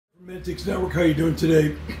Mantiques Network, how you doing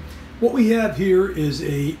today? What we have here is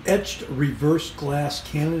a etched reverse glass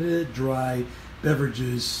Canada Dry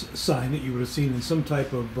beverages sign that you would have seen in some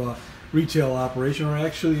type of retail operation, or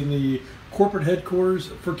actually in the corporate headquarters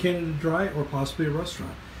for Canada Dry, or possibly a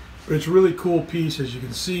restaurant. But it's a really cool piece. As you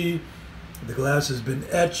can see, the glass has been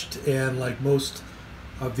etched, and like most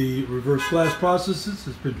of the reverse glass processes,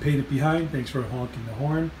 it's been painted behind. Thanks for honking the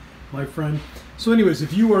horn, my friend. So anyways,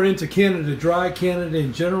 if you are into Canada Dry, Canada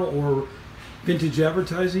in general, or vintage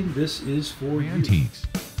advertising, this is for Mantiques.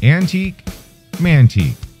 Antique,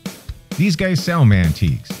 Mantique. These guys sell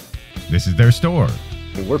Mantiques. This is their store.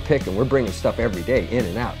 We're bringing stuff every day, in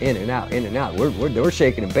and out, in and out, in and out. We're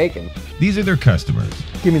shaking and baking. These are their customers.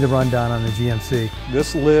 Give me the rundown on the GMC.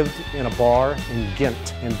 This lived in a bar in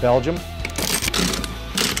Ghent in Belgium.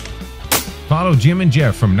 Follow Jim and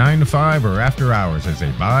Jeff from 9 to 5 or after hours as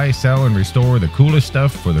they buy, sell, and restore the coolest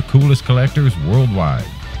stuff for the coolest collectors worldwide.